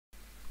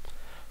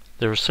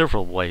There are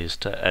several ways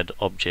to add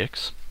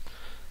objects.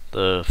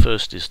 The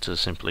first is to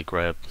simply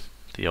grab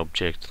the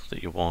object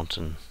that you want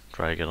and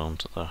drag it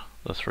onto the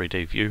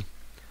 3D view.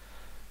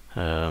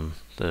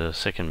 The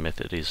second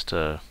method is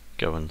to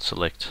go and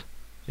select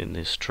in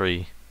this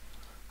tree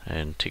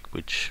and tick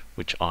which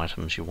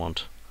items you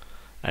want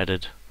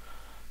added.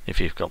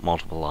 If you've got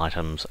multiple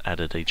items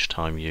added each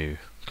time you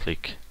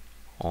click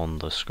on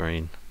the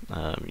screen,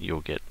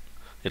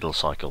 it'll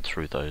cycle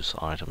through those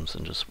items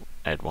and just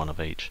add one of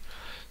each,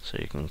 so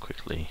you can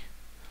quickly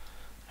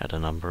add a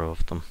number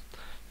of them.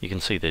 You can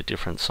see they're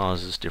different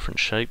sizes, different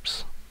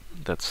shapes.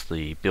 That's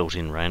the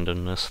built-in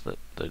randomness that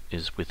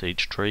is with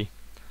each tree.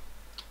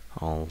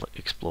 I'll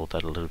explore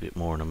that a little bit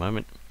more in a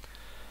moment.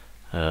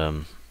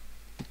 The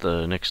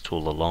next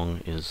tool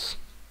along is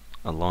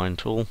a line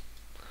tool,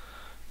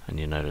 and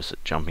you notice it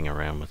jumping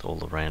around with all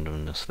the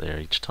randomness there.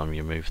 Each time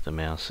you move the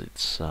mouse,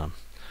 it's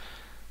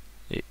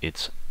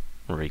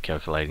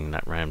recalculating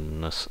that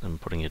randomness and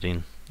putting it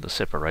in. The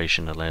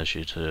separation allows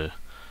you to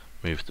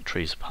move the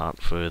trees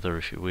apart further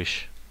if you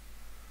wish.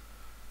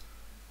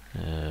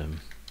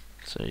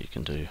 So you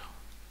can do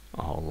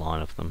a whole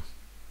line of them.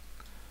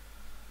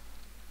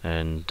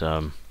 And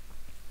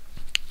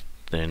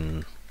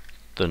then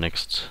the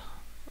next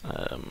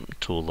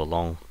tool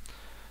along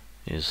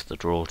is the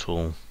draw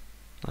tool,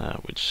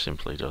 which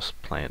simply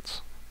just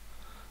plants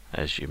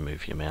as you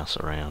move your mouse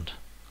around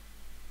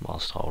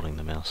whilst holding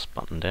the mouse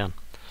button down.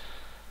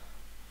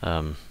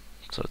 So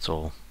it's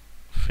all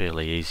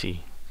fairly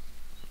easy.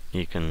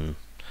 You can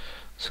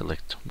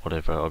select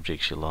whatever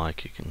objects you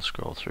like. You can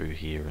scroll through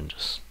here and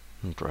just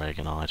drag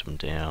an item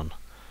down.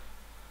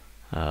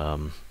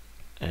 Then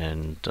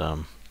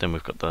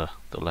we've got the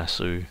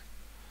lasso,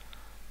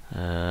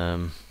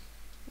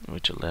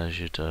 which allows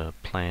you to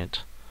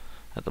plant.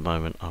 At the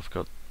moment I've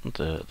got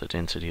the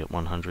density at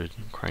 100,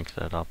 crank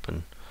that up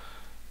and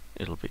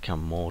it'll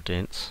become more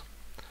dense.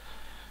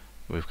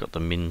 We've got the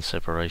min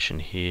separation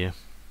here,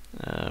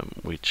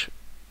 which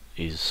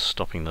is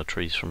stopping the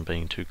trees from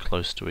being too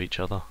close to each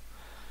other.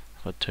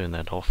 If I turn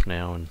that off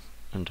now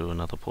and do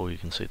another pull, you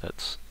can see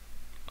that's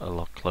a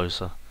lot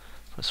closer.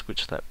 If I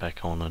switch that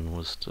back on and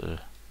was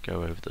to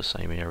go over the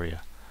same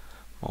area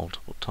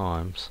multiple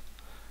times,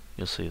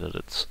 you'll see that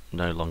it's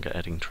no longer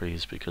adding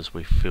trees because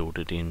we've filled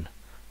it in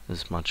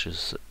as much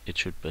as it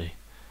should be.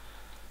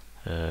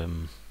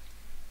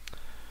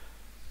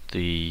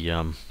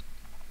 The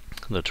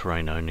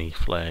terrain only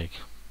flag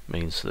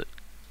means that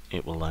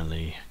it will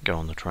only go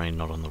on the train,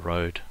 not on the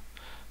road.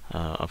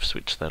 I've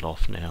switched that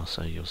off now,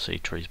 so you'll see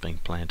trees being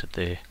planted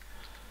there.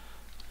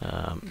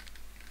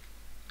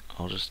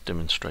 I'll just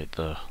demonstrate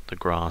the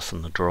grass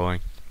and the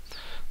drawing.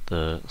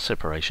 The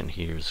separation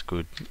here is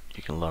good.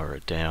 You can lower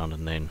it down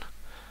and then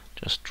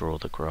just draw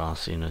the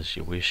grass in as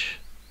you wish.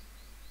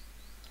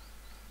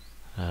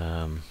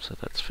 So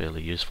that's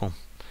fairly useful.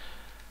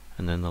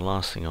 And then the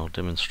last thing I'll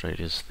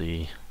demonstrate is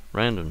the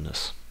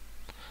randomness.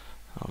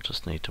 I'll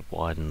just need to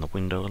widen the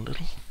window a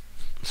little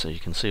so you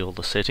can see all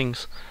the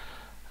settings.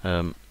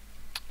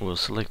 We'll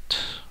select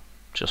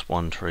just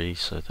one tree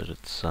so that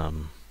it's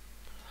the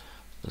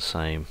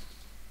same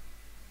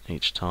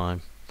each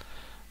time,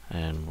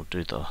 and we'll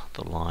do the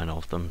line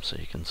of them so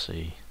you can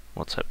see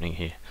what's happening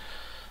here.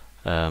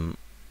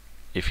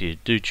 If you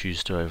do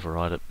choose to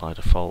override it, by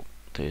default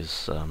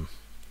there's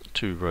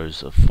 2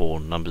 rows of 4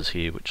 numbers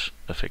here which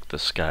affect the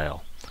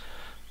scale.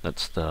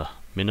 That's the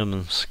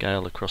minimum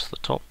scale across the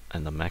top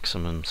and the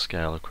maximum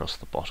scale across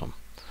the bottom.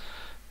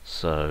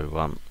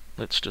 So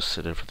let's just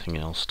set everything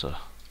else to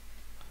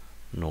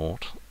 0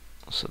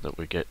 so that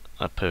we get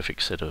a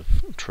perfect set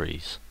of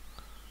trees.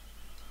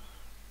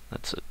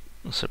 That's a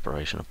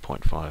separation of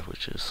 0.5,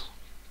 which is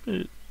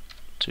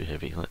too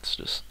heavy. Let's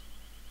just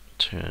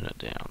turn it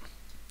down.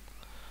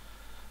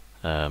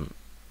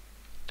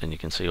 And you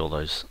can see all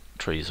those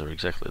trees are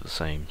exactly the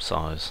same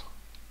size,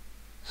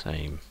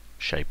 same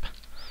shape.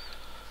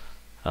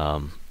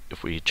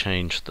 If we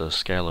change the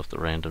scale of the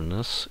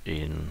randomness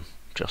in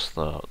just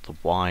the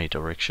Y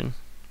direction,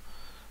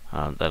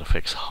 that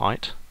affects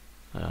height.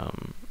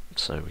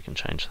 So we can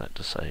change that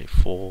to say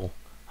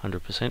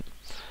 400%,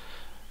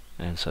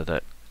 and so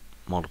that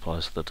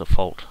multiplies the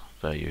default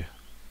value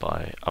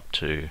by up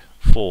to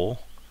 4,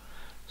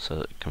 so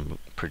that it can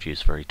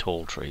produce very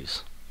tall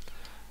trees.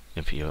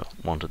 If you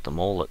wanted them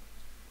all at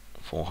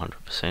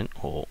 400%,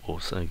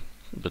 or say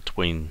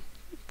between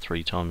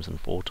 3 times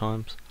and 4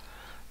 times,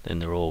 then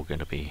they're all going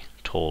to be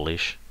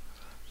tallish,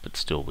 but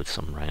still with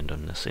some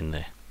randomness in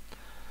there.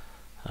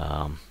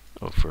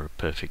 Or for a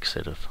perfect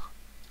set of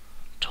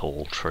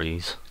tall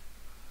trees,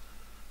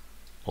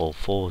 all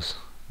 4s,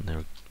 and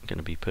they're going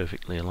to be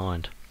perfectly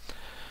aligned.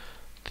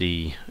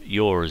 The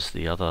yaw is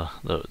the other,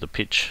 the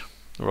pitch,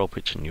 the roll,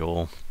 pitch and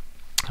yaw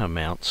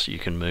amounts you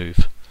can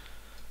move.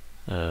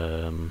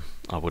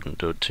 I wouldn't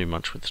do it too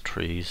much with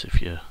trees.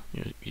 If you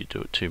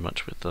do it too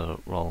much with the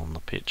roll and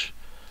the pitch,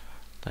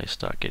 they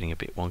start getting a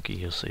bit wonky.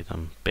 You'll see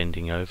them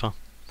bending over.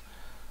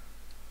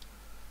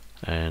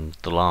 And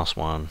the last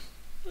one,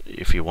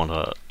 if you want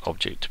an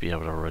object to be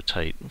able to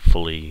rotate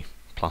fully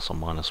plus or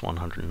minus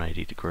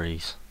 180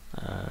 degrees,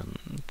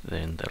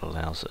 then that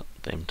allows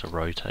them to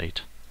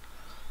rotate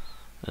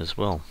as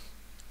well.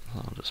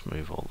 I'll just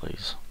move all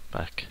these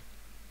back.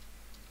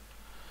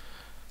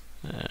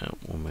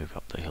 We'll move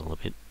up the hill a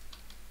bit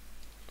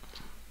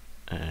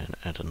and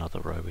add another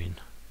row in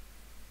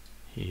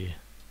here.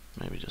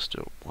 Maybe just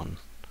do it 1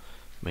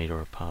 meter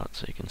apart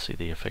so you can see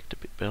the effect a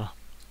bit better.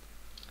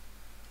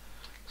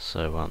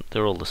 So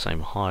they're all the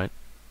same height,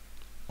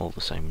 all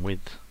the same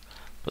width,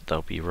 but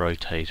they'll be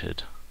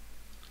rotated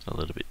a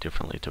little bit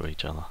differently to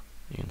each other.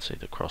 You can see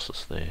the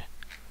crosses there.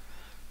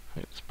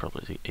 It's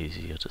probably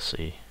easier to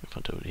see if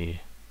I do it here.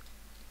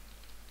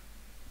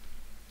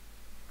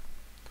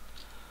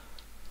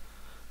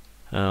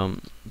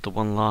 The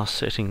one last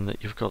setting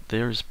that you've got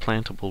there is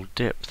plantable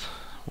depth.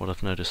 What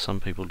I've noticed some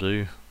people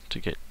do to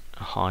get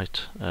a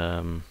height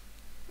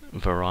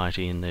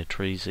variety in their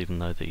trees, even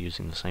though they're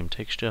using the same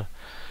texture,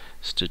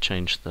 is to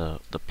change the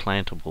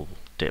plantable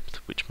depth,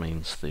 which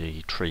means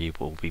the tree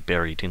will be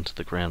buried into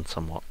the ground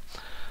somewhat.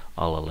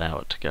 I'll allow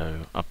it to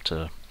go up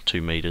to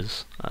 2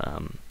 meters.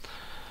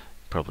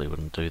 Probably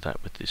wouldn't do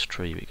that with this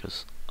tree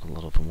because a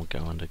lot of them will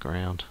go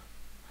underground,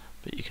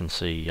 but you can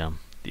see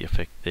the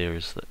effect there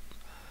is that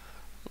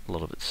a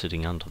lot of it's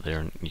sitting under there,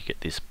 and you get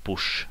this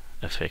bush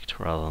effect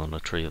rather than a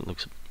tree that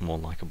looks more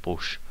like a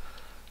bush.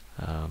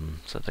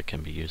 So that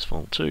can be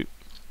useful too.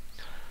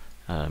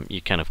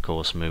 You can of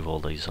course move all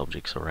these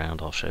objects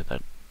around. I'll show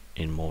that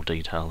in more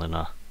detail in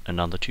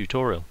another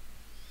tutorial.